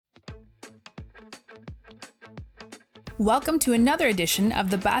Welcome to another edition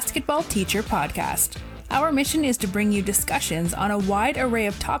of the Basketball Teacher Podcast. Our mission is to bring you discussions on a wide array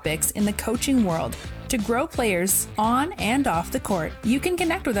of topics in the coaching world to grow players on and off the court. You can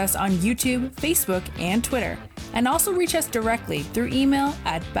connect with us on YouTube, Facebook, and Twitter, and also reach us directly through email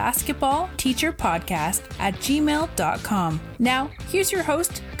at basketballteacherpodcast@gmail.com. Now, here's your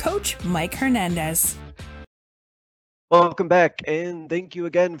host, Coach Mike Hernandez. Welcome back, and thank you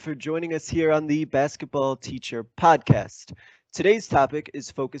again for joining us here on the Basketball Teacher Podcast. Today's topic is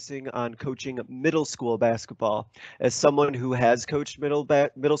focusing on coaching middle school basketball. As someone who has coached middle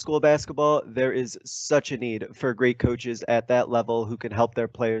school basketball, there is such a need for great coaches at that level who can help their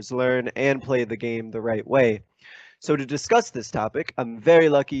players learn and play the game the right way. So to discuss this topic, I'm very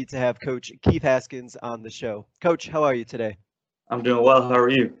lucky to have Coach Keith Haskins on the show. Coach, how are you today? I'm doing well. How are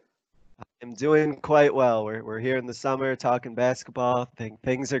you? I'm doing quite well. We're here in the summer talking basketball.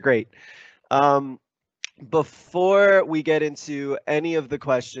 Things are great. Before we get into any of the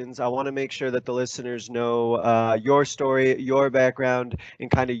questions, I want to make sure that the listeners know your story, your background,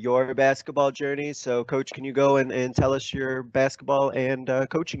 and kind of your basketball journey. So, Coach, can you go and tell us your basketball and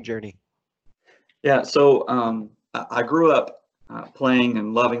coaching journey? Yeah, so I grew up playing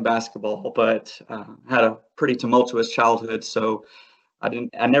and loving basketball, but had a pretty tumultuous childhood. So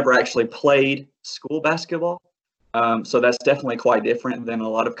I never actually played school basketball. So that's definitely quite different than a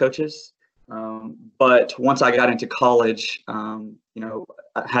lot of coaches. But once I got into college, I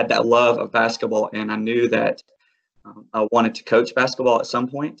had that love of basketball, and I knew that I wanted to coach basketball at some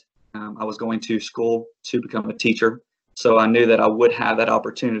point. I was going to school to become a teacher, so I knew that I would have that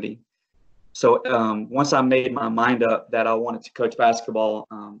opportunity. So once I made my mind up that I wanted to coach basketball,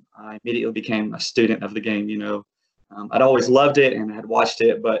 I immediately became a student of the game. I'd always loved it and had watched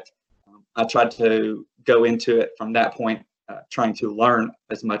it, but I tried to go into it from that point, trying to learn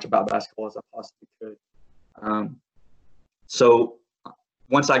as much about basketball as I possibly could. So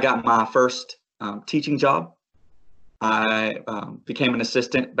once I got my first teaching job, I became an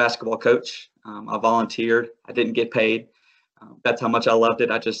assistant basketball coach. I volunteered. I didn't get paid. That's how much I loved it.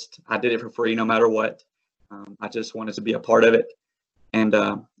 I did it for free no matter what. I just wanted to be a part of it. And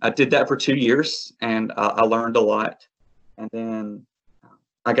I did that for 2 years, and I learned a lot. And then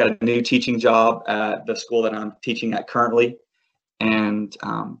I got a new teaching job at the school that I'm teaching at currently. And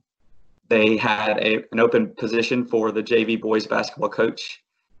they had an open position for the JV boys basketball coach.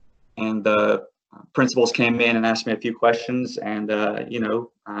 And the principals came in and asked me a few questions. And,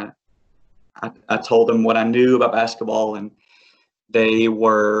 I told them what I knew about basketball, and they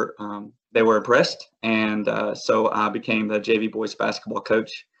were impressed, and so I became the JV boys basketball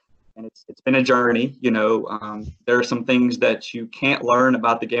coach. And it's been a journey. There are some things that you can't learn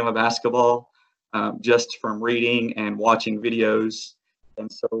about the game of basketball just from reading and watching videos.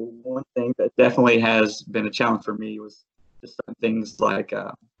 And so one thing that definitely has been a challenge for me was just some things like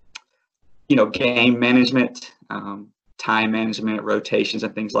game management, time management, rotations,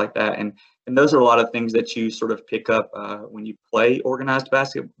 and things like that. And those are a lot of things that you sort of pick up when you play organized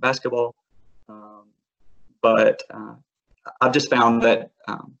basketball. But I've just found that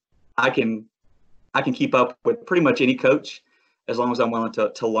I can keep up with pretty much any coach as long as I'm willing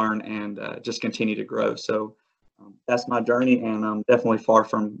to learn and just continue to grow. So that's my journey, and I'm definitely far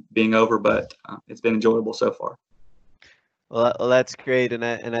from being over, but it's been enjoyable so far. Well, that's great, and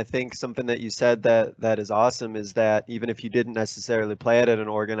I think something that you said that is awesome is that even if you didn't necessarily play it at an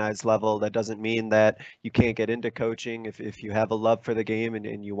organized level, that doesn't mean that you can't get into coaching. If you have a love for the game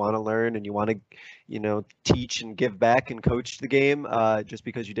and you want to learn and you want to, teach and give back and coach the game, just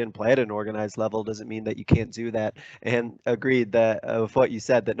because you didn't play at an organized level doesn't mean that you can't do that. And agreed that with what you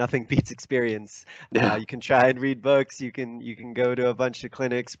said, that nothing beats experience. Yeah. You can try and read books, you can go to a bunch of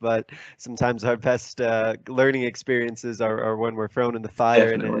clinics, but sometimes our best learning experiences are when we're thrown in the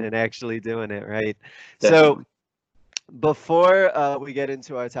fire and actually doing it, right? Definitely. So before we get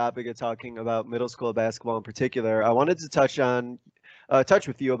into our topic of talking about middle school basketball in particular, I wanted to touch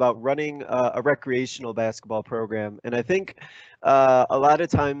with you about running a recreational basketball program. And I think a lot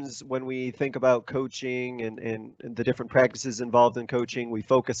of times when we think about coaching and the different practices involved in coaching, we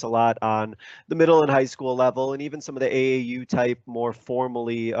focus a lot on the middle and high school level and even some of the AAU type, more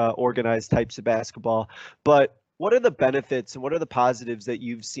formally organized types of basketball. But what are the benefits and what are the positives that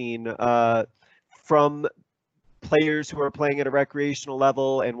you've seen from players who are playing at a recreational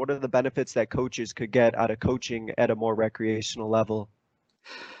level, and what are the benefits that coaches could get out of coaching at a more recreational level?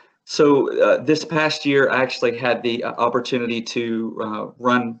 So this past year, I actually had the opportunity to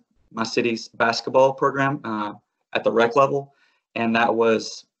run my city's basketball program at the rec level, and that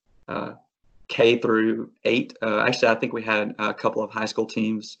was K through 8. Actually, I think we had a couple of high school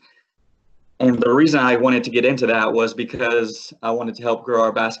teams. And the reason I wanted to get into that was because I wanted to help grow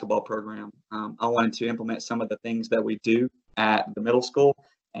our basketball program. I wanted to implement some of the things that we do at the middle school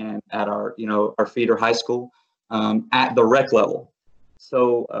and at our, our feeder high school at the rec level.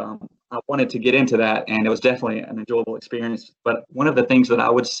 So I wanted to get into that, and it was definitely an enjoyable experience. But one of the things that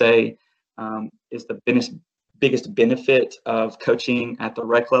I would say is the biggest benefit of coaching at the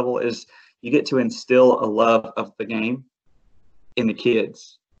rec level is you get to instill a love of the game in the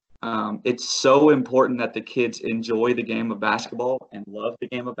kids. It's so important that the kids enjoy the game of basketball and love the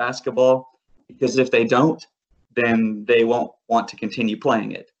game of basketball, because if they don't, then they won't want to continue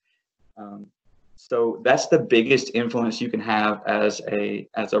playing it. So that's the biggest influence you can have as a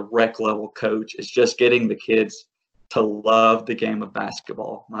rec level coach, is just getting the kids to love the game of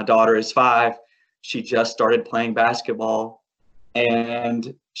basketball. My daughter is 5. She just started playing basketball,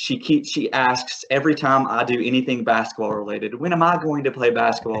 and she asks every time I do anything basketball related, when am I going to play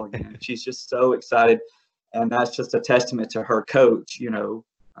basketball again? She's just so excited, and that's just a testament to her coach.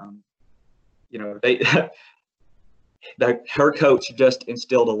 Her coach just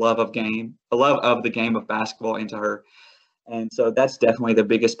instilled a love of the game of basketball into her. And so that's definitely the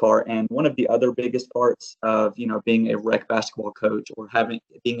biggest part. And one of the other biggest parts of, being a rec basketball coach or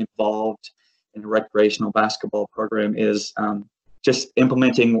being involved in a recreational basketball program is just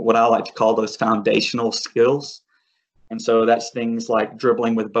implementing what I like to call those foundational skills. And so that's things like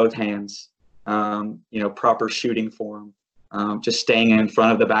dribbling with both hands, proper shooting form, just staying in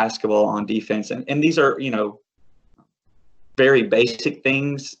front of the basketball on defense. And these are, very basic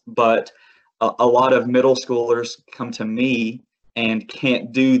things, but a lot of middle schoolers come to me and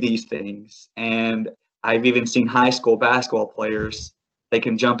can't do these things. And I've even seen high school basketball players, they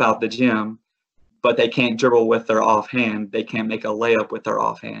can jump out the gym, but they can't dribble with their offhand. They can't make a layup with their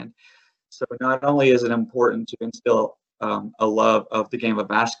offhand. So not only is it important to instill a love of the game of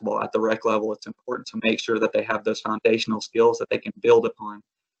basketball at the rec level, it's important to make sure that they have those foundational skills that they can build upon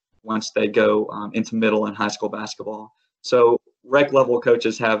once they go into middle and high school basketball. So rec level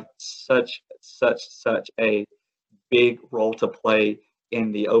coaches have such a big role to play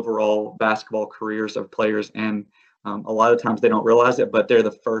in the overall basketball careers of players, and a lot of times they don't realize it, but they're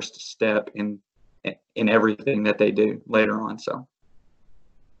the first step in everything that they do later on. So,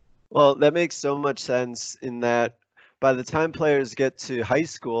 well, that makes so much sense in that by the time players get to high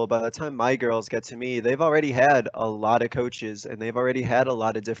school, by the time my girls get to me, they've already had a lot of coaches and they've already had a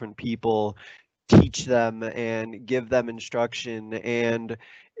lot of different people teach them and give them instruction. And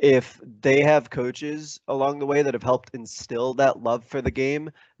if they have coaches along the way that have helped instill that love for the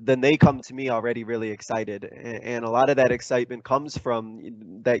game, then they come to me already really excited. And a lot of that excitement comes from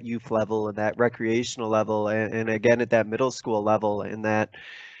that youth level and that recreational level, and again at that middle school level. And that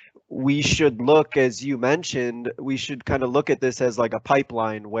we should look, as you mentioned, we should kind of look at this as like a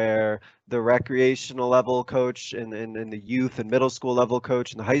pipeline where the recreational level coach and the youth and middle school level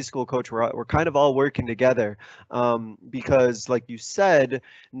coach and the high school coach, we're kind of all working together, because like you said,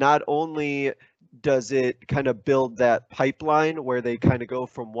 not only does it kind of build that pipeline where they kind of go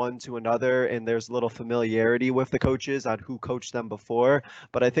from one to another and there's a little familiarity with the coaches on who coached them before,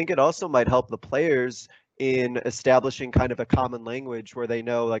 but I think it also might help the players in establishing kind of a common language where they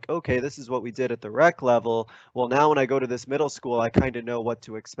know, like, okay, this is what we did at the rec level. Well, now when I go to this middle school, I kind of know what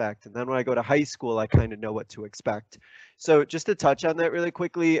to expect. And then when I go to high school, I kind of know what to expect. So just to touch on that really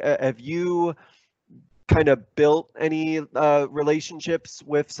quickly, have you kind of built any relationships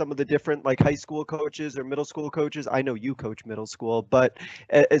with some of the different like high school coaches or middle school coaches? I know you coach middle school, but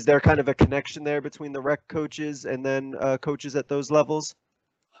is there kind of a connection there between the rec coaches and then coaches at those levels?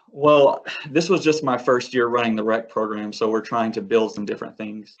 Well, this was just my first year running the rec program, so we're trying to build some different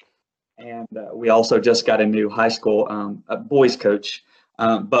things. And we also just got a new high school boys coach.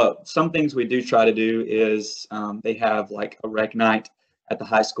 But some things we do try to do is they have like a rec night at the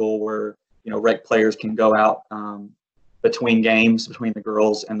high school where, rec players can go out between games, between the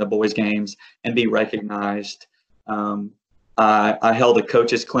girls and the boys games, and be recognized. I held a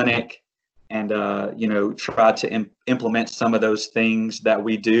coaches clinic and try to implement some of those things that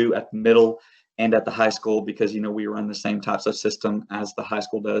we do at the middle and at the high school, because we run the same types of system as the high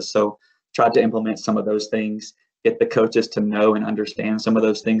school does. So try to implement some of those things, get the coaches to know and understand some of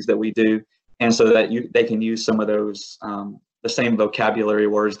those things that we do, and so that they can use some of those the same vocabulary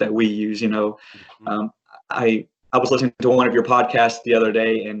words that we use. I was listening to one of your podcasts the other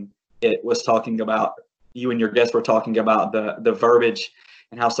day, and it was talking about, you and your guests were talking about the verbiage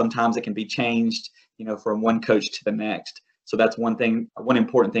and how sometimes it can be changed, from one coach to the next. So that's one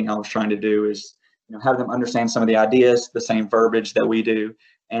important thing I was trying to do is, have them understand some of the ideas, the same verbiage that we do.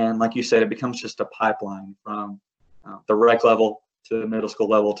 And like you said, it becomes just a pipeline from the rec level to the middle school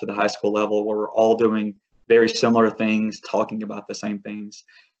level, to the high school level, where we're all doing very similar things, talking about the same things.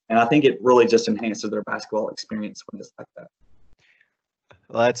 And I think it really just enhances their basketball experience when it's like that.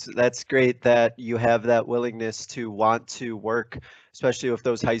 Well, that's great that you have that willingness to want to work, especially with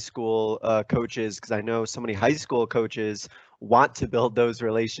those high school coaches, because I know so many high school coaches want to build those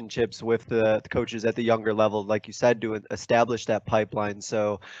relationships with the coaches at the younger level, like you said, to establish that pipeline.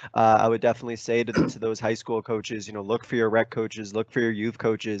 So I would definitely say to those high school coaches, look for your rec coaches, look for your youth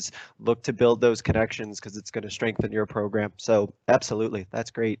coaches, look to build those connections because it's going to strengthen your program. So absolutely, that's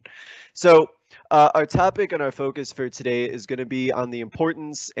great. So our topic and our focus for today is going to be on the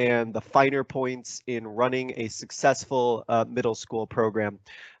importance and the finer points in running a successful middle school program.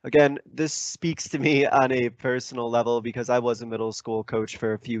 Again, this speaks to me on a personal level because I was a middle school coach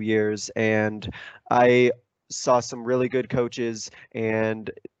for a few years and I saw some really good coaches, and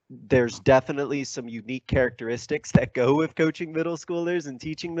there's definitely some unique characteristics that go with coaching middle schoolers and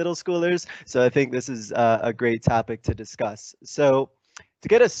teaching middle schoolers. So I think this is a great topic to discuss. So to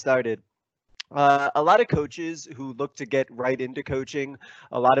get us started, a lot of coaches who look to get right into coaching,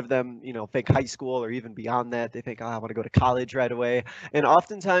 a lot of them, think high school or even beyond that. They think, oh, I want to go to college right away. And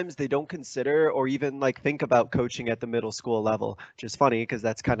oftentimes they don't consider or even think about coaching at the middle school level, which is funny because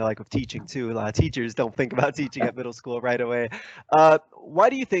that's kind of like with teaching too. A lot of teachers don't think about teaching at middle school right away. Why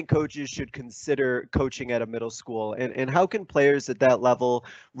do you think coaches should consider coaching at a middle school? And how can players at that level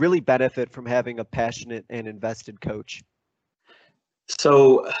really benefit from having a passionate and invested coach?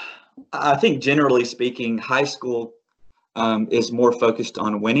 So I think generally speaking, high school is more focused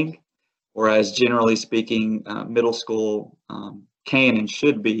on winning, whereas generally speaking, middle school can and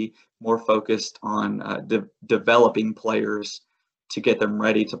should be more focused on developing players to get them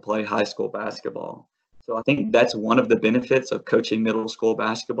ready to play high school basketball. So I think that's one of the benefits of coaching middle school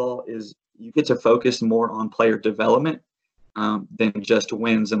basketball is you get to focus more on player development than just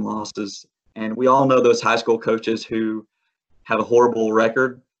wins and losses. And we all know those high school coaches who have a horrible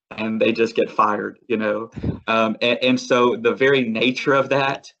record and they just get fired, and so the very nature of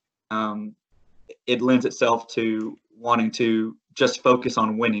that, it lends itself to wanting to just focus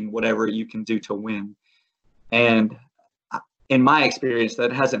on winning, whatever you can do to win. And in my experience,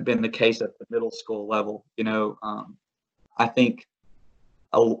 that hasn't been the case at the middle school level. I think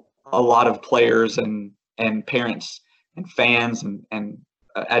a lot of players and parents and fans and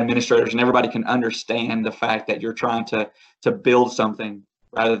administrators and everybody can understand the fact that you're trying to build something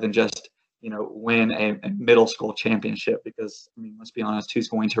rather than just win a middle school championship, because let's be honest, who's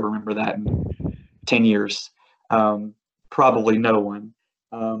going to remember that in 10 years? Probably no one.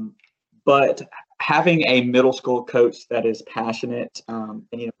 But having a middle school coach that is passionate,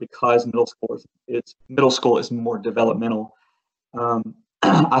 and because middle school is more developmental,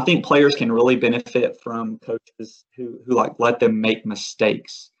 I think players can really benefit from coaches who let them make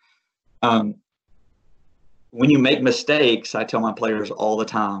mistakes. When you make mistakes, I tell my players all the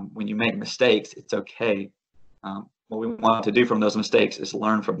time, when you make mistakes, it's okay. What we want to do from those mistakes is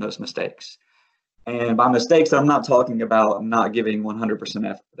learn from those mistakes. And by mistakes, I'm not talking about not giving 100%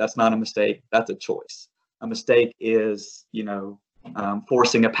 effort. That's not a mistake. That's a choice. A mistake is,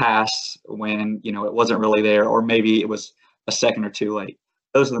 forcing a pass when, it wasn't really there, or maybe it was a second or two late.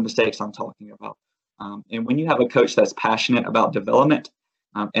 Those are the mistakes I'm talking about. And when you have a coach that's passionate about development,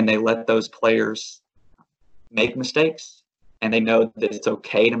 and they let those players make mistakes, and they know that it's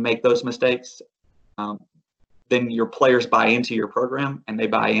okay to make those mistakes, then your players buy into your program and they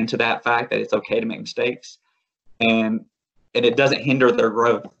buy into that fact that it's okay to make mistakes, and it doesn't hinder their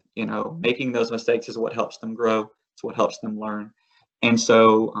growth. Making those mistakes is what helps them grow. It's what helps them learn. And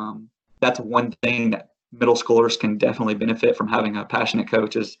so that's one thing that middle schoolers can definitely benefit from having a passionate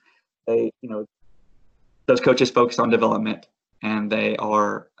coach is those coaches focus on development, and they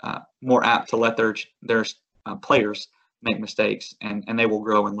are more apt to let their players make mistakes, and they will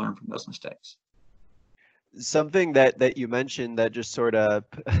grow and learn from those mistakes. Something that you mentioned that just sort of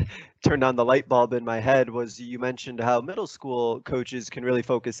turned on the light bulb in my head was you mentioned how middle school coaches can really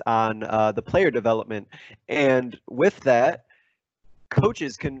focus on the player development. And with that,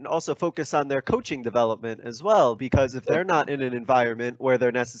 coaches can also focus on their coaching development as well, because if they're not in an environment where they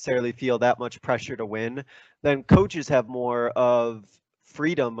necessarily feel that much pressure to win, then coaches have more of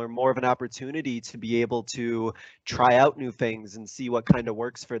freedom or more of an opportunity to be able to try out new things and see what kind of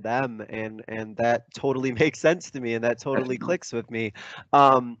works for them, and that totally makes sense to me, and that totally clicks with me.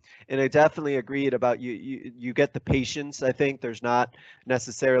 And I definitely agreed about you get the patience. I think there's not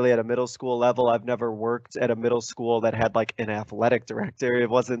necessarily at a middle school level. I've never worked at a middle school that had an athletic director. It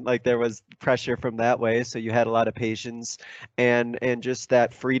wasn't like there was pressure from that way, so you had a lot of patience and just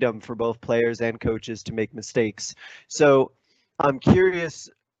that freedom for both players and coaches to make mistakes. So I'm curious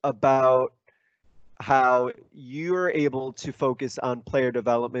about how you're able to focus on player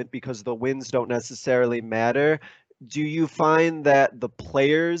development because the wins don't necessarily matter. Do you find that the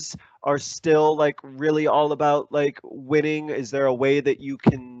players are still like really all about like winning? Is there a way that you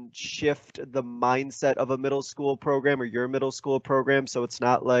can shift the mindset of a middle school program or your middle school program so it's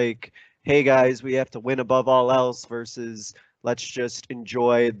not like, hey guys, we have to win above all else versus let's just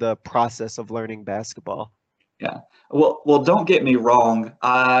enjoy the process of learning basketball? Yeah. Well, don't get me wrong.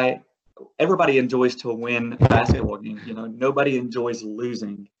 Everybody enjoys to win basketball games. Nobody enjoys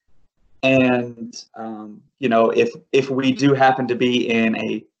losing. And if we do happen to be in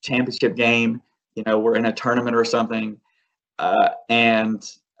a championship game, we're in a tournament or something,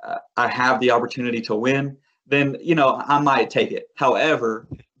 and I have the opportunity to win, then I might take it. However,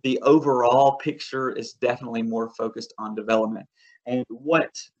 the overall picture is definitely more focused on development. And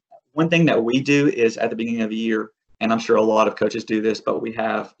one thing that we do is at the beginning of the year, and I'm sure a lot of coaches do this, but we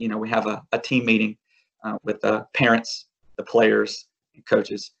have a team meeting with the parents, the players, and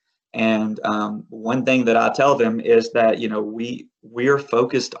coaches. And one thing that I tell them is that we're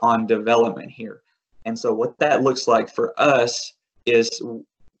focused on development here. And so what that looks like for us is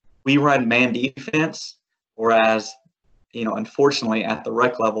we run man defense, whereas unfortunately at the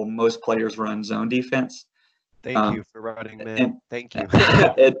rec level most players run zone defense. Thank you for running, man. Thank you.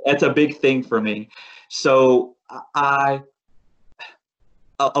 It's a big thing for me. So a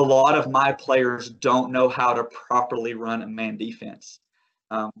lot of my players don't know how to properly run a man defense.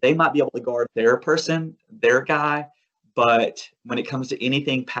 They might be able to guard their person, their guy, but when it comes to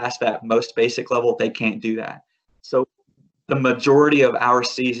anything past that most basic level, they can't do that. So the majority of our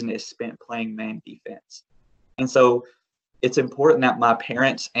season is spent playing man defense. And so it's important that my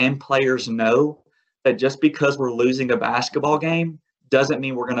parents and players know that just because we're losing a basketball game doesn't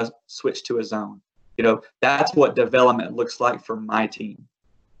mean we're going to switch to a zone. That's what development looks like for my team.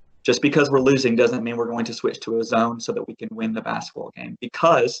 Just because we're losing doesn't mean we're going to switch to a zone so that we can win the basketball game.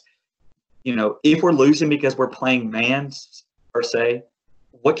 Because, if we're losing because we're playing mans, per se,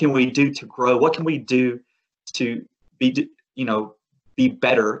 what can we do to grow? What can we do to be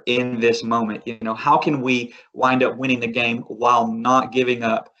better in this moment? How can we wind up winning the game while not giving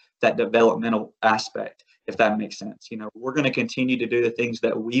up that developmental aspect, if that makes sense? We're going to continue to do the things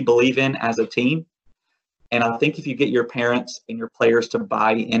that we believe in as a team. And I think if you get your parents and your players to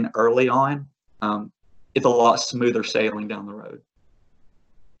buy in early on, it's a lot smoother sailing down the road.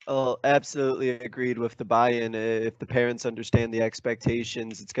 Oh, absolutely agreed with the buy-in. If the parents understand the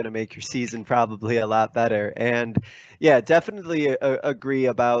expectations, it's going to make your season probably a lot better. And yeah, definitely agree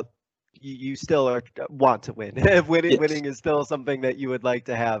about you still want to win. Winning is still something that you would like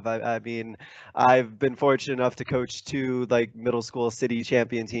to have. I mean, I've been fortunate enough to coach two like middle school city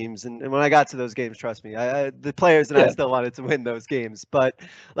champion teams, and when I got to those games, trust me, the players and I still wanted to win those games. But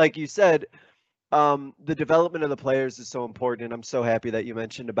like you said, the development of the players is so important, and I'm so happy that you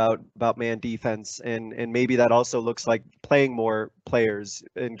mentioned about man defense, and maybe that also looks like playing more players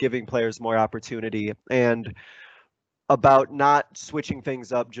and giving players more opportunity, and about not switching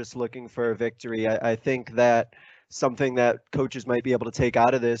things up, just looking for a victory. I think that something that coaches might be able to take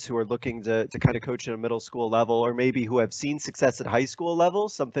out of this who are looking to kind of coach at a middle school level, or maybe who have seen success at high school level,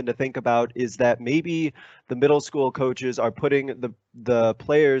 something to think about is that maybe the middle school coaches are putting the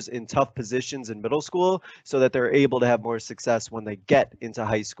players in tough positions in middle school so that they're able to have more success when they get into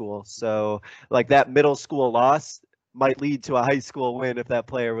high school. So like that middle school loss might lead to a high school win if that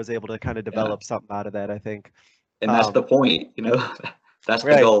player was able to kind of develop something out of that, I think. And that's the point, that's the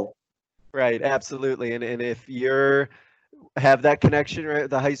right. goal. Right, absolutely. And if you're have that connection, right,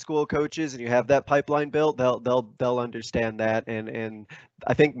 the high school coaches, and you have that pipeline built, they'll understand that. And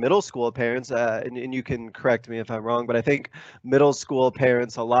I think middle school parents, and you can correct me if I'm wrong, but I think middle school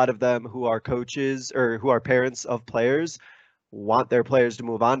parents, a lot of them who are coaches or who are parents of players, want their players to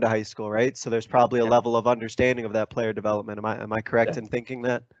move on to high school, right? So there's probably a level of understanding of that player development. Am I correct in thinking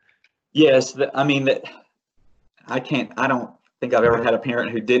that? Yes, I don't think I've ever had a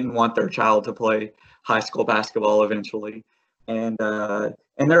parent who didn't want their child to play high school basketball eventually. And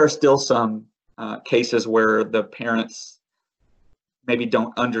there are still some cases where the parents maybe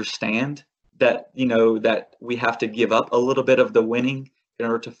don't understand that, that we have to give up a little bit of the winning in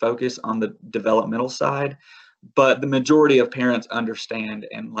order to focus on the developmental side. But the majority of parents understand.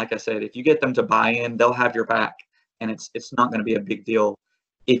 And like I said, if you get them to buy in, they'll have your back. And it's not going to be a big deal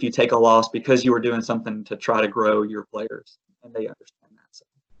if you take a loss because you were doing something to try to grow your players, and they understand that. So.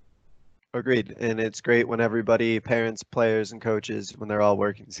 Agreed. And it's great when everybody, parents, players, and coaches, when they're all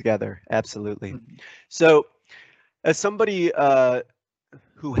working together. Absolutely. Mm-hmm. So as somebody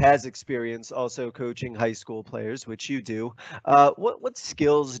who has experience also coaching high school players, which you do, what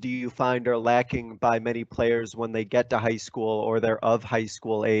skills do you find are lacking by many players when they get to high school or they're of high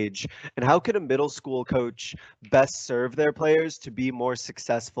school age? And how can a middle school coach best serve their players to be more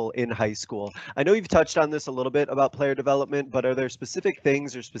successful in high school? I know you've touched on this a little bit about player development, but are there specific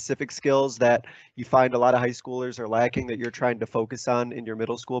things or specific skills that you find a lot of high schoolers are lacking that you're trying to focus on in your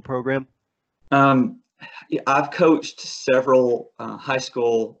middle school program? Yeah, I've coached several high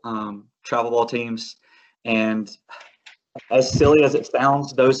school travel ball teams, and as silly as it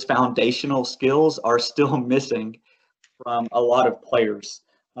sounds, those foundational skills are still missing from a lot of players.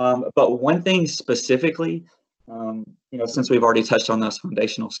 But one thing specifically, since we've already touched on those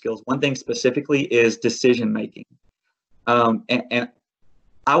foundational skills, one thing specifically is decision making. And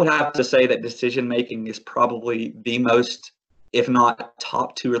I would have to say that decision making is probably the most, if not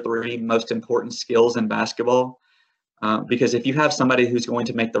top 2 or 3 most important skills in basketball. Because if you have somebody who's going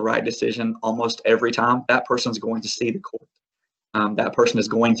to make the right decision almost every time, that person's going to see the court. That person is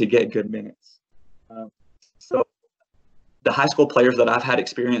going to get good minutes. So the high school players that I've had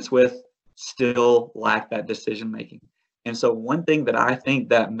experience with still lack that decision making. And so one thing that I think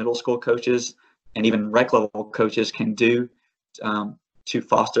that middle school coaches and even rec level coaches can do to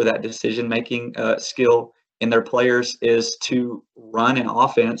foster that decision making skill in their players is to run an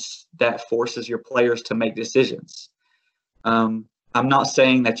offense that forces your players to make decisions. I'm not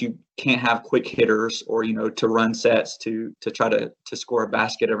saying that you can't have quick hitters or, to run sets to try to score a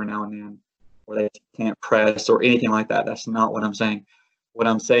basket every now and then, or they can't press or anything like that. That's not what I'm saying. What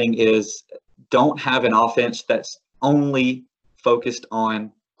I'm saying is don't have an offense that's only focused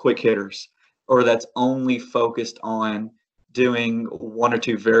on quick hitters or that's only focused on doing 1 or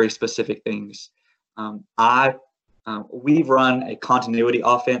 2 very specific things. We've run a continuity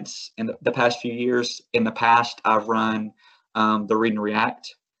offense in the past few years. In the past, I've run the read and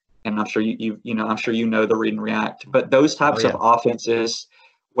react, and I'm sure I'm sure you know the read and react. But those types of offenses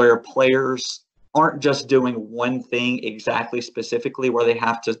where players aren't just doing one thing exactly specifically, where they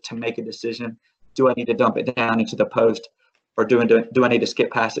have to make a decision: do I need to dump it down into the post, or do I need to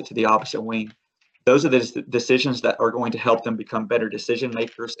skip past it to the opposite wing? Those are the decisions that are going to help them become better decision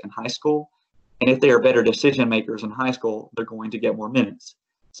makers in high school. And if they are better decision makers in high school, they're going to get more minutes.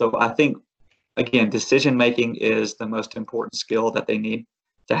 So I think, again, decision making is the most important skill that they need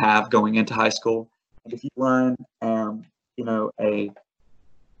to have going into high school. And if you run, a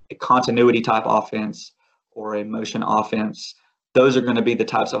continuity type offense or a motion offense, those are going to be the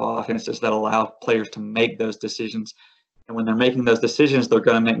types of offenses that allow players to make those decisions. And when they're making those decisions, they're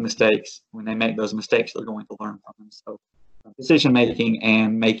going to make mistakes. When they make those mistakes, they're going to learn from them. So decision making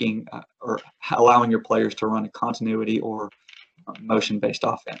and making or allowing your players to run a continuity or motion based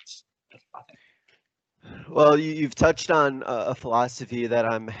offense. That's what I think. Well, you've touched on a philosophy that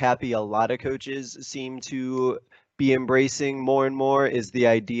I'm happy a lot of coaches seem to be embracing more and more, is the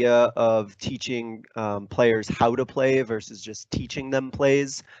idea of teaching players how to play versus just teaching them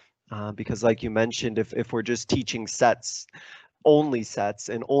plays. Because like you mentioned, if we're just teaching sets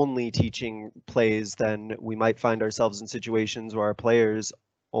and only teaching plays, then we might find ourselves in situations where our players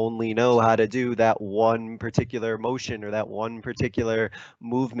only know how to do that one particular motion or that one particular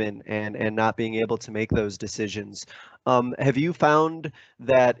movement and not being able to make those decisions. Have you found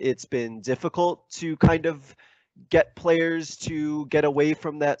that it's been difficult to kind of get players to get away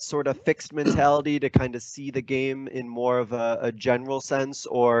from that sort of fixed mentality to kind of see the game in more of a general sense?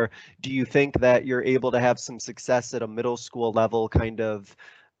 Or do you think that you're able to have some success at a middle school level kind of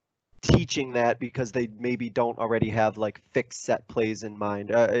teaching that because they maybe don't already have like fixed set plays in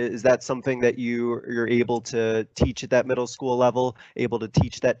mind? Is that something that you're able to teach at that middle school level, able to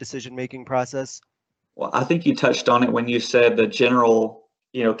teach that decision-making process? Well, I think you touched on it when you said the general,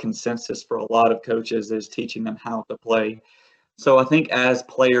 consensus for a lot of coaches is teaching them how to play. So I think as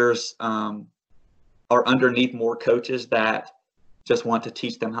players are underneath more coaches that just want to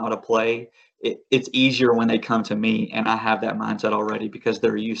teach them how to play, it's easier when they come to me and I have that mindset already because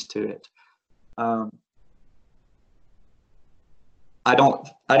they're used to it. I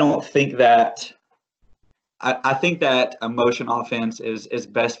don't think that. I think that a motion offense is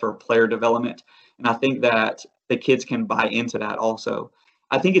best for player development, and I think that the kids can buy into that also.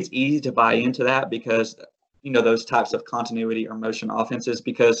 I think it's easy to buy into that because, those types of continuity or motion offenses,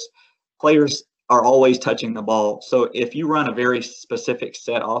 because players are always touching the ball. So if you run a very specific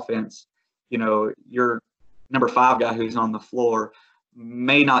set offense, your number 5 guy who's on the floor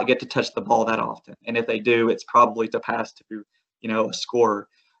may not get to touch the ball that often. And if they do, it's probably to pass to, a scorer.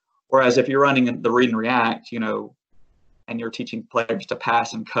 Whereas if you're running the read and react, and you're teaching players to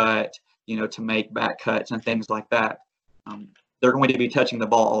pass and cut, to make back cuts and things like that, they're going to be touching the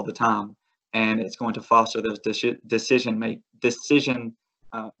ball all the time, and it's going to foster those decision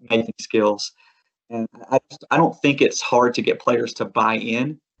making skills. And I don't think it's hard to get players to buy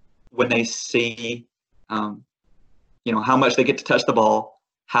in when they see, how much they get to touch the ball,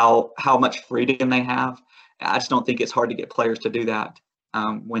 how much freedom they have. I just don't think it's hard to get players to do that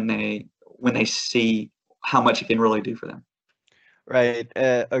when they see how much it can really do for them. Right.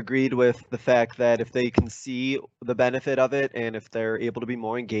 Agreed with the fact that if they can see the benefit of it, and if they're able to be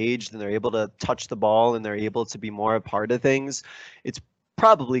more engaged and they're able to touch the ball and they're able to be more a part of things, it's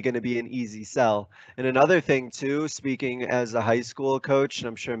probably going to be an easy sell. And another thing too, speaking as a high school coach, and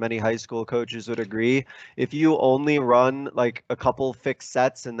I'm sure many high school coaches would agree, if you only run like a couple fixed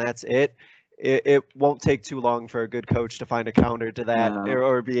sets and that's it won't take too long for a good coach to find a counter to that,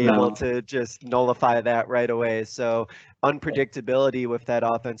 or be able to just nullify that right away. So unpredictability with that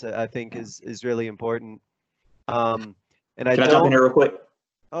offense, I think, is really important. And Can I jump in here real quick?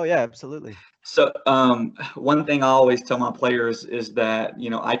 Oh yeah, absolutely. So one thing I always tell my players is that,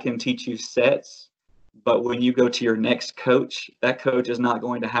 I can teach you sets, but when you go to your next coach, that coach is not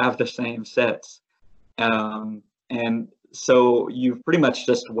going to have the same sets. And so you've pretty much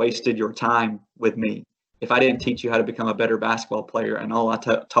just wasted your time with me. If I didn't teach you how to become a better basketball player and all I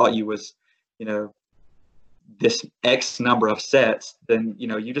taught you was, this X number of sets, then,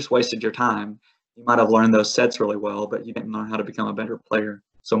 you just wasted your time. You might have learned those sets really well, but you didn't learn how to become a better player.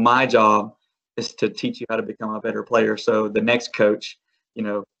 So my job is to teach you how to become a better player. So the next coach,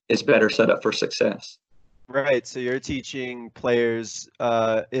 is better set up for success. Right. So you're teaching players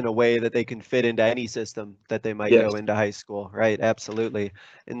in a way that they can fit into any system that they might go into high school. Right. Absolutely.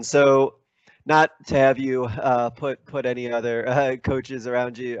 And so, not to have you put any other coaches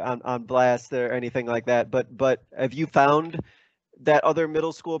around you on blast or anything like that, but have you found that other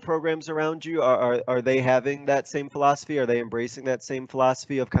middle school programs around you are they having that same philosophy? Are they embracing that same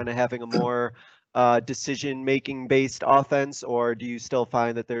philosophy of kind of having a more decision-making based offense, or do you still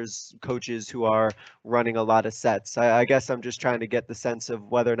find that there's coaches who are running a lot of sets? I guess I'm just trying to get the sense of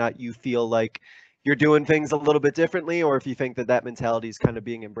whether or not you feel like you're doing things a little bit differently, or if you think that mentality is kind of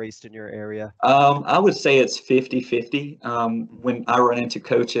being embraced in your area. I would say it's 50-50. When I run into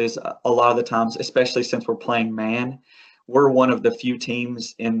coaches, a lot of the times, especially since we're playing man, we're one of the few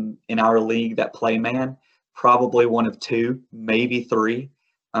teams in our league that play man, probably one of two, maybe three.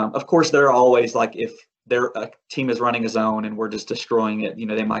 Of course, there are always, like, if a team is running a zone and we're just destroying it,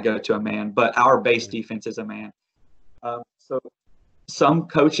 they might go to a man, but our base defense is a man. So some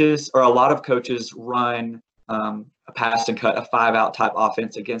coaches, or a lot of coaches, run a pass and cut, a 5-out type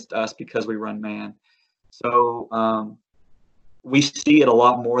offense against us because we run man. So we see it a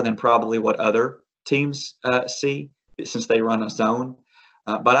lot more than probably what other teams see, since they run a zone.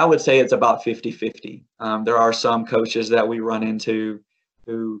 But I would say it's about 50-50. There are some coaches that we run into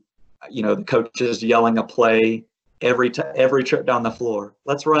who, the coach is yelling a play every trip down the floor.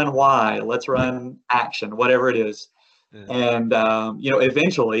 Let's run Y, let's run action, whatever it is. Yeah. And,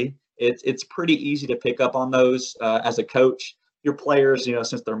 eventually it's pretty easy to pick up on those as a coach. Your players,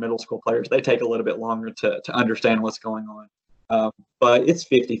 since they're middle school players, they take a little bit longer to understand what's going on. But it's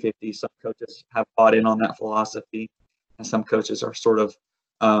 50-50. Some coaches have bought in on that philosophy, and some coaches are sort of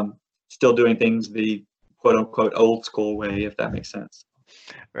still doing things the quote unquote old school way, if that makes sense.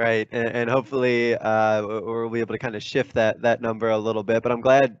 Right. And hopefully we'll be able to kind of shift that number a little bit. But I'm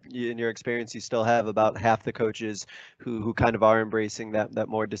glad in your experience you still have about half the coaches who kind of are embracing that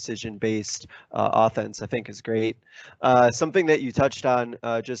more decision-based offense. I think is great. Something that you touched on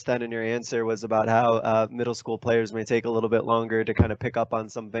just then in your answer was about how middle school players may take a little bit longer to kind of pick up on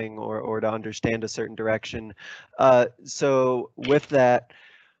something or to understand a certain direction. So with that,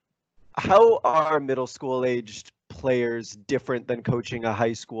 how are middle school aged players different than coaching a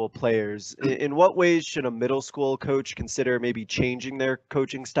high school players? In what ways should a middle school coach consider maybe changing their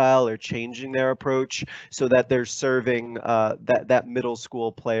coaching style or changing their approach so that they're serving that middle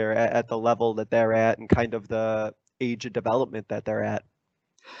school player at the level that they're at and kind of the age of development that they're at?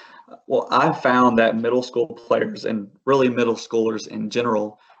 Well, I've found that middle school players, and really middle schoolers in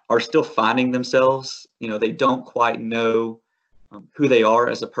general, are still finding themselves. They don't quite know who they are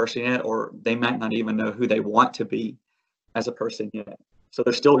as a person yet, or they might not even know who they want to be as a person yet. So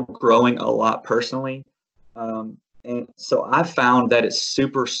they're still growing a lot personally. And so I've found that it's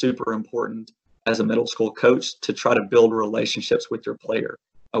super, super important as a middle school coach to try to build relationships with your players.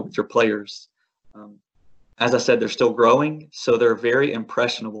 As I said, they're still growing, so they're very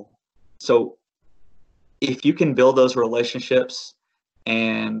impressionable. So if you can build those relationships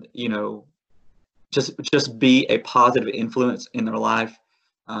and, just be a positive influence in their life,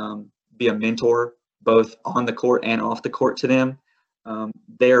 be a mentor both on the court and off the court to them,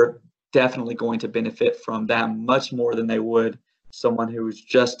 they're definitely going to benefit from that much more than they would someone who's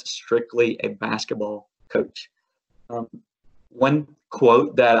just strictly a basketball coach. One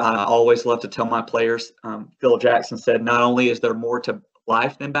quote that I always love to tell my players, Phil Jackson said, not only is there more to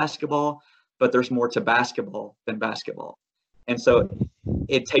life than basketball, but there's more to basketball than basketball. And so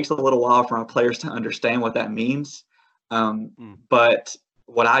it takes a little while for our players to understand what that means. But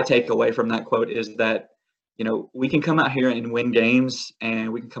what I take away from that quote is that, we can come out here and win games,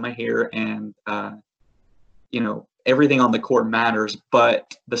 and we can come out here and, everything on the court matters,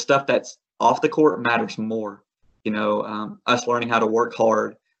 but the stuff that's off the court matters more. Us learning how to work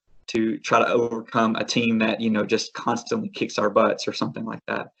hard to try to overcome a team that, just constantly kicks our butts or something like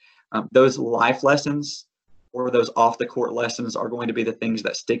that. Those life lessons or those off the court lessons are going to be the things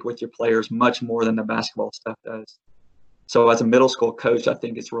that stick with your players much more than the basketball stuff does. So as a middle school coach, I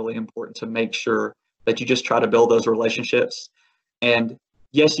think it's really important to make sure that you just try to build those relationships. And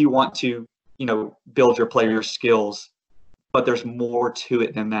yes, you want to, build your players' skills, but there's more to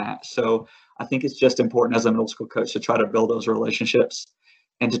it than that. So I think it's just important as a middle school coach to try to build those relationships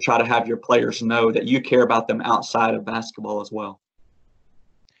and to try to have your players know that you care about them outside of basketball as well.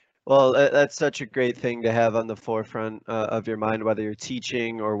 Well, that's such a great thing to have on the forefront of your mind, whether you're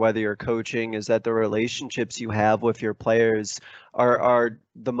teaching or whether you're coaching, is that the relationships you have with your players are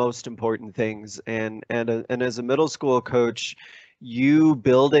the most important things. And as a middle school coach, you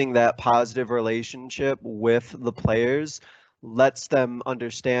building that positive relationship with the players lets them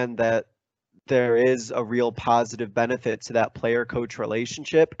understand that there is a real positive benefit to that player-coach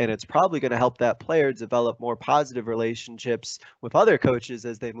relationship, and it's probably going to help that player develop more positive relationships with other coaches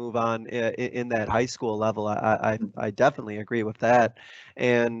as they move on in that high school level. I definitely agree with that.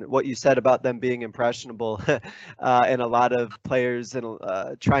 And what you said about them being impressionable and a lot of players and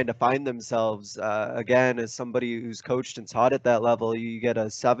trying to find themselves, again, as somebody who's coached and taught at that level, you get a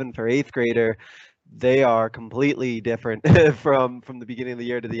 7th or 8th grader, they are completely different from the beginning of the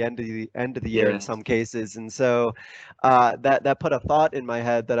year to the end of the year in some cases. And so that put a thought in my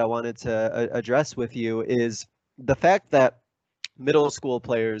head that I wanted to address with you, is the fact that middle school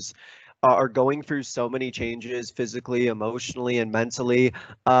players are going through so many changes physically, emotionally, and mentally.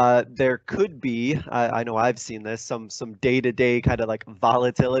 There could be, I know I've seen this, some day-to-day kind of like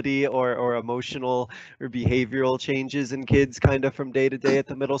volatility or emotional or behavioral changes in kids kind of from day to day at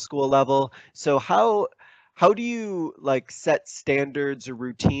the middle school level. So how do you like set standards or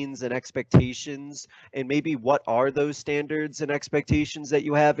routines and expectations, and maybe what are those standards and expectations that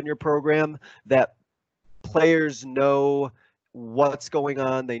you have in your program that players know what's going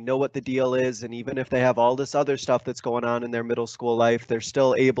on, they know what the deal is, and even if they have all this other stuff that's going on in their middle school life, they're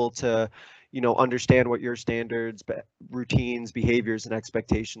still able to, understand what your standards, routines, behaviors, and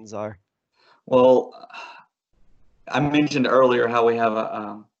expectations are? Well, I mentioned earlier how we have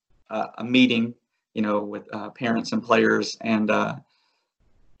a meeting, with parents and players, and I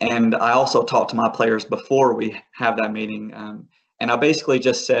also talk to my players before we have that meeting, and I basically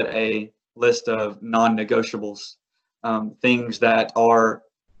just set a list of non-negotiables. Things that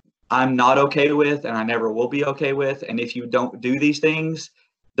I'm not okay with and I never will be okay with. And if you don't do these things,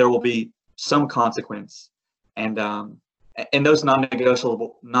 there will be some consequence. And those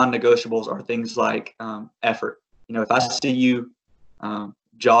non-negotiables are things like effort. If I see you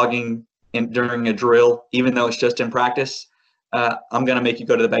jogging during a drill, even though it's just in practice, I'm going to make you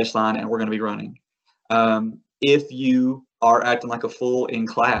go to the baseline and we're going to be running. If you are acting like a fool in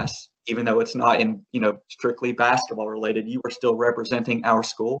class, even though it's not in, strictly basketball related, you are still representing our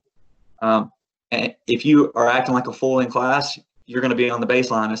school. And if you are acting like a fool in class, you're going to be on the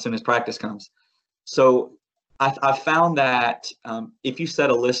baseline as soon as practice comes. So I found that if you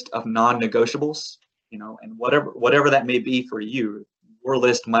set a list of non-negotiables, and whatever that may be for you, your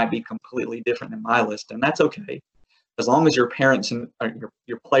list might be completely different than my list, and that's okay. As long as your parents and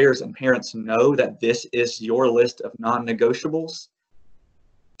your players and parents know that this is your list of non-negotiables,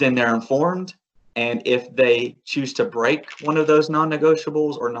 then they're informed. And if they choose to break one of those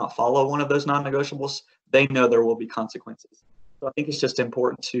non-negotiables or not follow one of those non-negotiables, they know there will be consequences. So I think it's just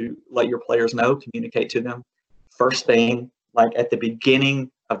important to let your players know, communicate to them first thing, like at the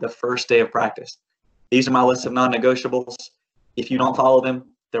beginning of the first day of practice. These are my list of non-negotiables. If you don't follow them,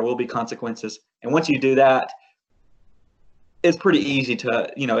 there will be consequences. And once you do that, it's pretty easy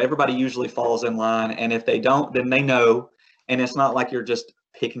to, everybody usually falls in line. And if they don't, then they know. And it's not like you're just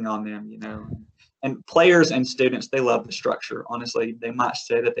picking on them, And players and students, they love the structure. Honestly, they might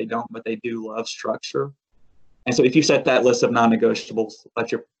say that they don't, but they do love structure. And so if you set that list of non-negotiables,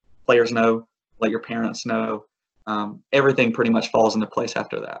 let your players know, let your parents know, everything pretty much falls into place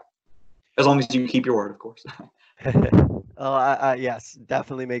after that. as long as you keep your word, of course. Oh, yes,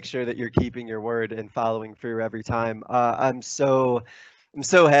 definitely make sure that you're keeping your word and following through every time. I'm so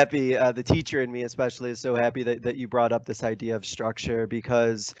happy. The teacher in me, especially, is so happy that you brought up this idea of structure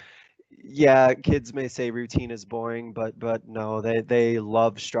because, yeah, kids may say routine is boring, but no, they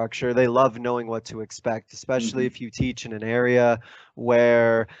love structure. They love knowing what to expect, especially Mhm. if you teach in an area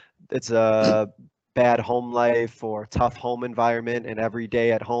where it's a bad home life or tough home environment, and every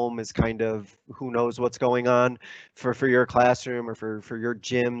day at home is kind of who knows what's going on. For your classroom or for your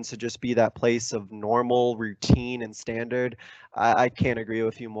gym to just be that place of normal routine and standard, I can't agree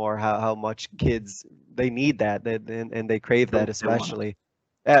with you more how much kids they need that, and they crave that They want it. especially.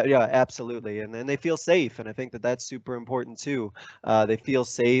 Yeah, absolutely. And then they feel safe. And I think that that's super important too. They feel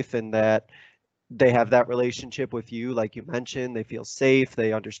safe and that they have that relationship with you, like you mentioned. They feel safe.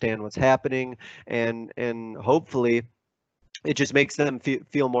 They understand what's happening. And hopefully it just makes them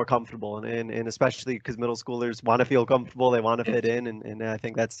feel more comfortable. And especially because middle schoolers want to feel comfortable. They want to fit Yes. in. And I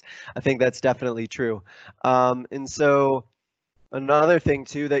think that's definitely true. And so another thing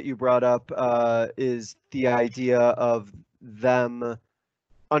too that you brought up is the idea of them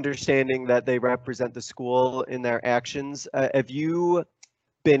understanding that they represent the school in their actions. Have you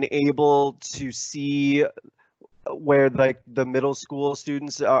been able to see where like the middle school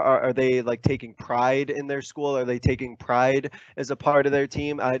students are they like taking pride in their school? Are they taking pride as a part of their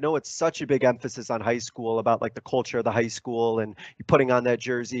team? I know it's such a big emphasis on high school about like the culture of the high school, and you're putting on that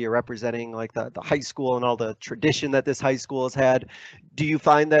jersey, you're representing like the high school and all the tradition that this high school has had. Do you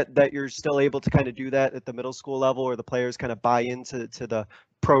find that you're still able to kind of do that at the middle school level, or the players kind of buy into the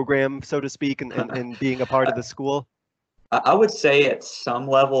program, so to speak, and being a part of the school? I would say at some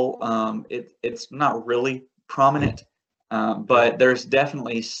level, it's not really prominent, Yeah. but there's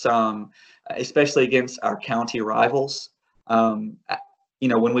definitely some, especially against our county rivals. When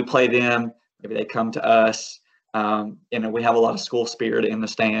we play them, maybe they come to us. We have a lot of school spirit in the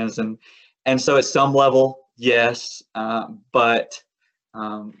stands, and so at some level, yes, but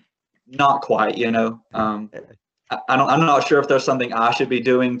um, not quite. I'm not sure if there's something I should be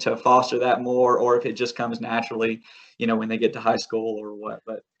doing to foster that more, or if it just comes naturally, when they get to high school or what.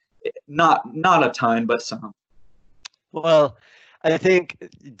 But not a ton, but some. Well, I think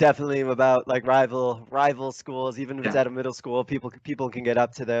definitely about like rival schools, even if it's Yeah. at a middle school, people can get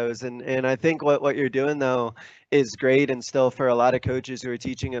up to those. And I think what you're doing though is great, and still for a lot of coaches who are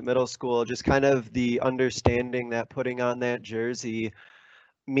teaching at middle school, just kind of the understanding that putting on that jersey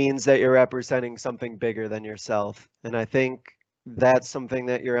means that you're representing something bigger than yourself. And I think that's something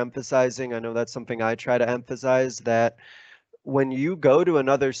that you're emphasizing. I know that's something I try to emphasize, that when you go to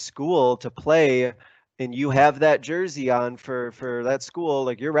another school to play and you have that jersey on for that school,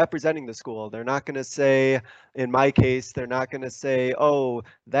 like you're representing the school. They're not going to say, in my case, they're not going to say, oh,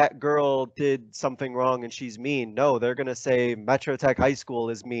 that girl did something wrong and she's mean. No, they're going to say Metro Tech High School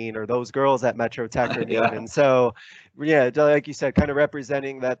is mean, or those girls at Metro Tech are mean. Yeah. And so, yeah, like you said, kind of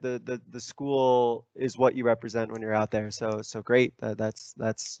representing that the school is what you represent when you're out there. So great.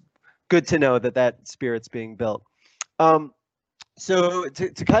 That's good to know that spirit's being built. Um, so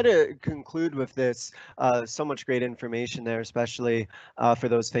to kind of conclude with this, so much great information there, especially for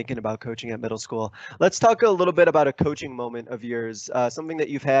those thinking about coaching at middle school. Let's talk a little bit about a coaching moment of yours, something that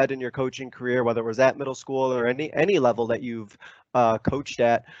you've had in your coaching career, whether it was at middle school or any level that you've coached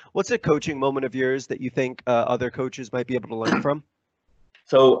at. What's a coaching moment of yours that you think other coaches might be able to learn from?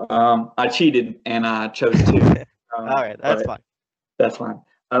 So I cheated and I chose two, All right, that's but fine. that's fine.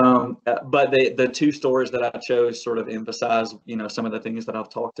 But the two stories that I chose sort of emphasize, some of the things that I've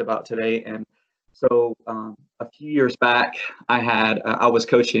talked about today. And so a few years back, I was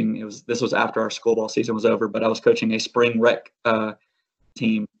coaching. This was after our school ball season was over, but I was coaching a spring rec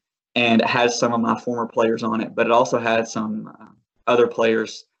team, and it had some of my former players on it, but it also had some other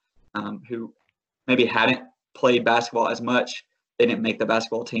players who maybe hadn't played basketball as much. They didn't make the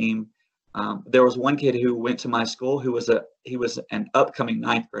basketball team. There was one kid who went to my school who was an upcoming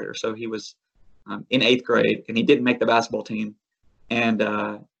ninth grader, so he was in eighth grade, and he didn't make the basketball team, and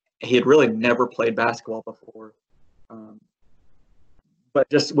he had really never played basketball before. Um, but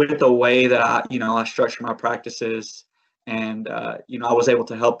just with the way that I structure my practices, and I was able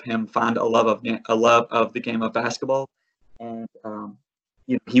to help him find a love of the game of basketball, and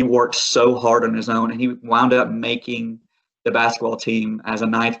he worked so hard on his own, and he wound up making the basketball team as a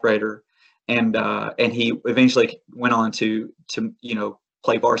ninth grader, and he eventually went on to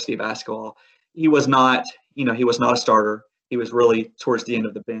play varsity basketball. He was not a starter. He was really towards the end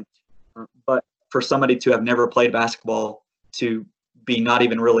of the bench, but for somebody to have never played basketball, to be not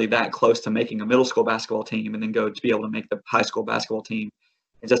even really that close to making a middle school basketball team, and then go to be able to make the high school basketball team,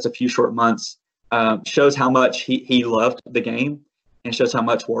 in just a few short months shows how much he loved the game and shows how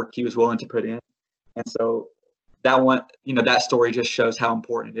much work he was willing to put in. And so that story just shows how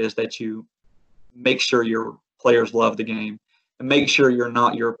important it is that you make sure your players love the game and make sure you're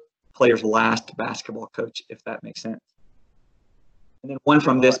not your player's last basketball coach, if that makes sense. And then one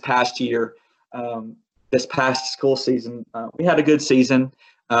from this past year, this past school season, we had a good season.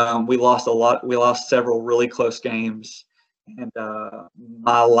 We lost a lot. We lost several really close games. And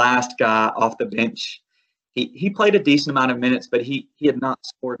my last guy off the bench, he played a decent amount of minutes, but he had not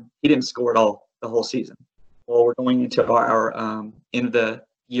scored. He didn't score at all the whole season. Well, we're going into our end of the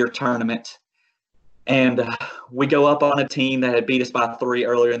year tournament, and we go up on a team that had beat us by 3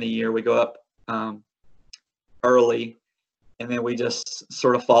 earlier in the year. We go up early, and then we just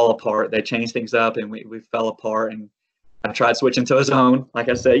sort of fall apart. They changed things up, and we fell apart. And I tried switching to a zone. Like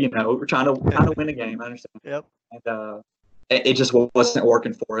I said, we're trying to win a game. I understand. Yep. And it just wasn't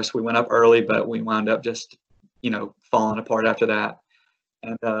working for us. We went up early, but we wound up just, falling apart after that.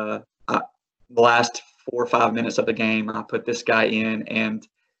 And the last 4 or 5 minutes of the game, I put this guy in, and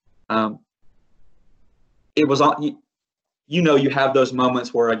it was on. You have those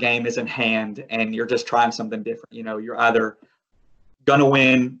moments where a game is in hand, and you're just trying something different. You're either gonna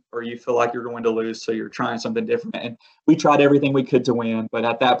win or you feel like you're going to lose, so you're trying something different. And we tried everything we could to win, but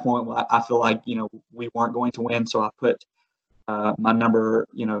at that point, I feel like we weren't going to win, so I put my number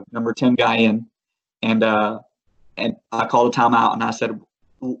 10 guy in, and I called a timeout, and I said,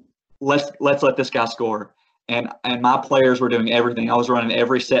 let's let this guy score. And my players were doing everything. I was running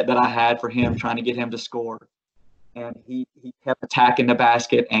every set that I had for him, trying to get him to score. And he kept attacking the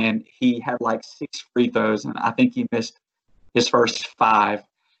basket, and he had like 6 free throws, and I think he missed his first 5.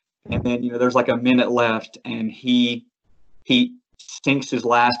 And then there's like a minute left, and he sinks his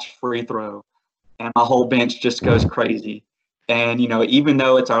last free throw, and my whole bench just goes crazy. And even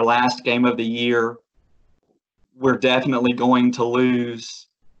though it's our last game of the year, we're definitely going to lose.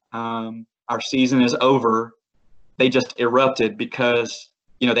 Our season is over. They just erupted because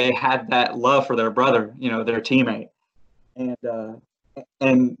they had that love for their brother, their teammate.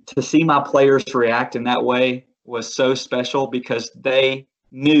 And to see my players react in that way was so special, because they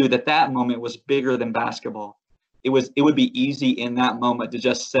knew that moment was bigger than basketball. It would be easy in that moment to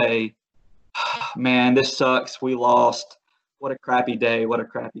just say, man, this sucks. We lost. What a crappy day. What a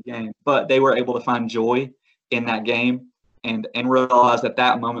crappy game. But they were able to find joy in that game and realize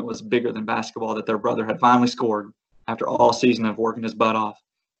that moment was bigger than basketball, that their brother had finally scored after all season of working his butt off.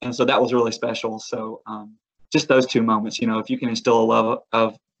 And so that was really special. So just those 2 moments, if you can instill a love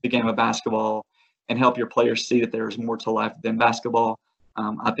of the game of basketball and help your players see that there's more to life than basketball,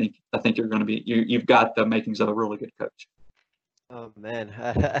 I think you're going to be, you've got the makings of a really good coach. Oh man,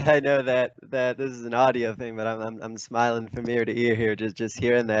 I know that this is an audio thing, but I'm smiling from ear to ear here, just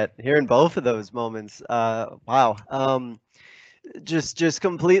hearing both of those moments. Wow. Just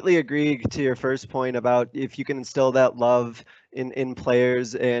completely agree to your first point about if you can instill that love in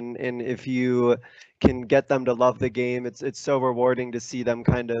players, and if you can get them to love the game, it's so rewarding to see them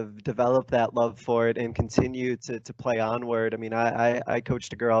kind of develop that love for it and continue to play onward. I mean, I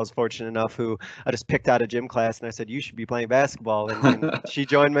coached a girl. I was fortunate enough who I just picked out of gym class, and I said, you should be playing basketball, and she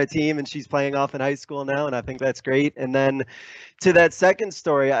joined my team, and she's playing off in high school now, and I think that's great. And then to that second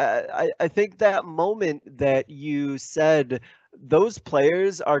story, I think that moment that you said, those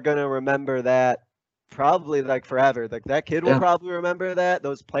players are going to remember that probably like forever. Like that kid will probably remember that.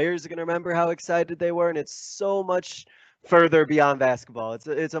 Those players are going to remember how excited they were. And it's so much further beyond basketball.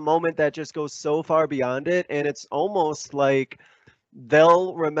 It's a moment that just goes so far beyond it. And it's almost like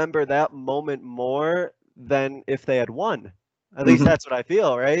they'll remember that moment more than if they had won. At least that's what I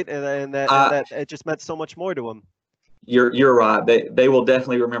feel, right? And that it just meant so much more to them. You're right. They will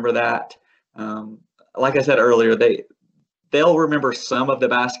definitely remember that. Like I said earlier, they'll remember some of the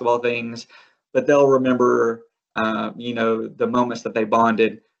basketball things, but they'll remember, the moments that they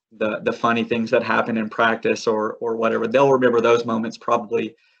bonded, the funny things that happened in practice or whatever. They'll remember those moments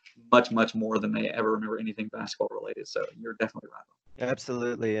probably much, much more than they ever remember anything basketball related. So you're definitely right.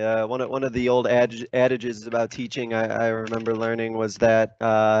 Absolutely. One of the old adages about teaching I remember learning was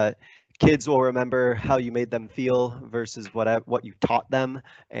that kids will remember how you made them feel versus what you taught them,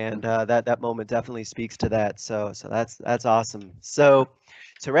 and that moment definitely speaks to that. So that's awesome. So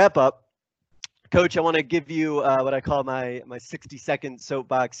to wrap up, Coach, I want to give you what I call my 60-second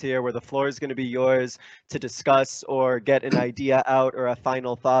soapbox here, where the floor is going to be yours to discuss or get an idea out or a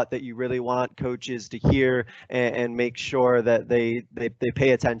final thought that you really want coaches to hear and make sure that they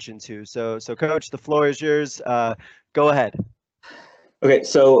pay attention to. So Coach, the floor is yours. Go ahead. Okay,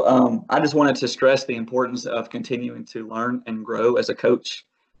 so I just wanted to stress the importance of continuing to learn and grow as a coach.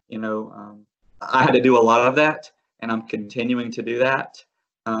 I had to do a lot of that, and I'm continuing to do that.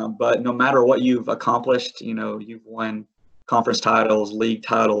 But no matter what you've accomplished, you've won conference titles, league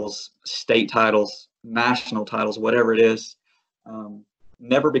titles, state titles, national titles, whatever it is,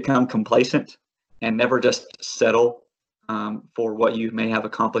 never become complacent and never just settle for what you may have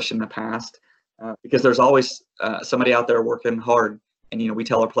accomplished in the past, because there's always somebody out there working hard. And, we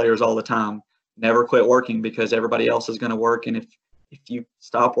tell our players all the time, never quit working, because everybody else is going to work. And if you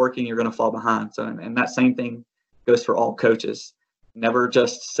stop working, you're going to fall behind. So, and that same thing goes for all coaches. Never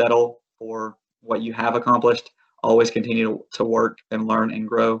just settle for what you have accomplished. Always continue to work and learn and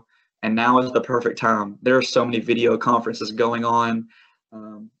grow. And now is the perfect time. There are so many video conferences going on,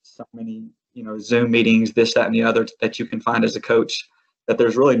 so many, Zoom meetings, this, that, and the other that you can find as a coach, that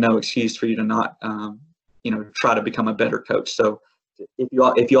there's really no excuse for you to not, try to become a better coach. So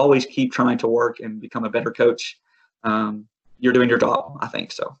if you always keep trying to work and become a better coach, you're doing your job, I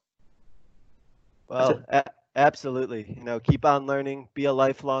think so. Well, absolutely. Keep on learning, be a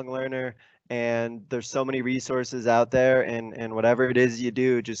lifelong learner, and there's so many resources out there, and whatever it is you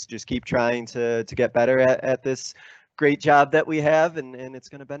do, just keep trying to get better at this great job that we have, and it's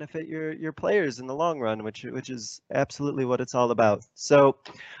going to benefit your players in the long run, which is absolutely what it's all about. So,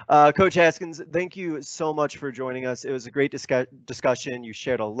 Coach Haskins, thank you so much for joining us. It was a great discussion. You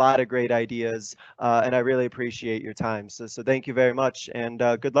shared a lot of great ideas, and I really appreciate your time. So thank you very much, and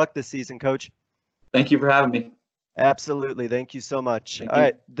good luck this season, Coach. Thank you for having me. Absolutely. Thank you so much. Thank All you.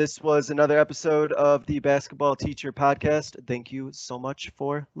 right. This was another episode of the Basketball Teacher Podcast. Thank you so much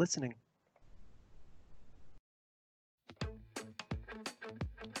for listening.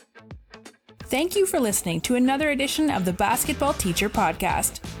 Thank you for listening to another edition of the Basketball Teacher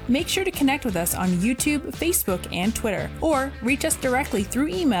Podcast. Make sure to connect with us on YouTube, Facebook, and Twitter, or reach us directly through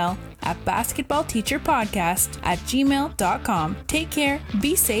email at basketballteacherpodcast@gmail.com. Take care,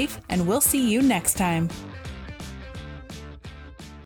 be safe, and we'll see you next time.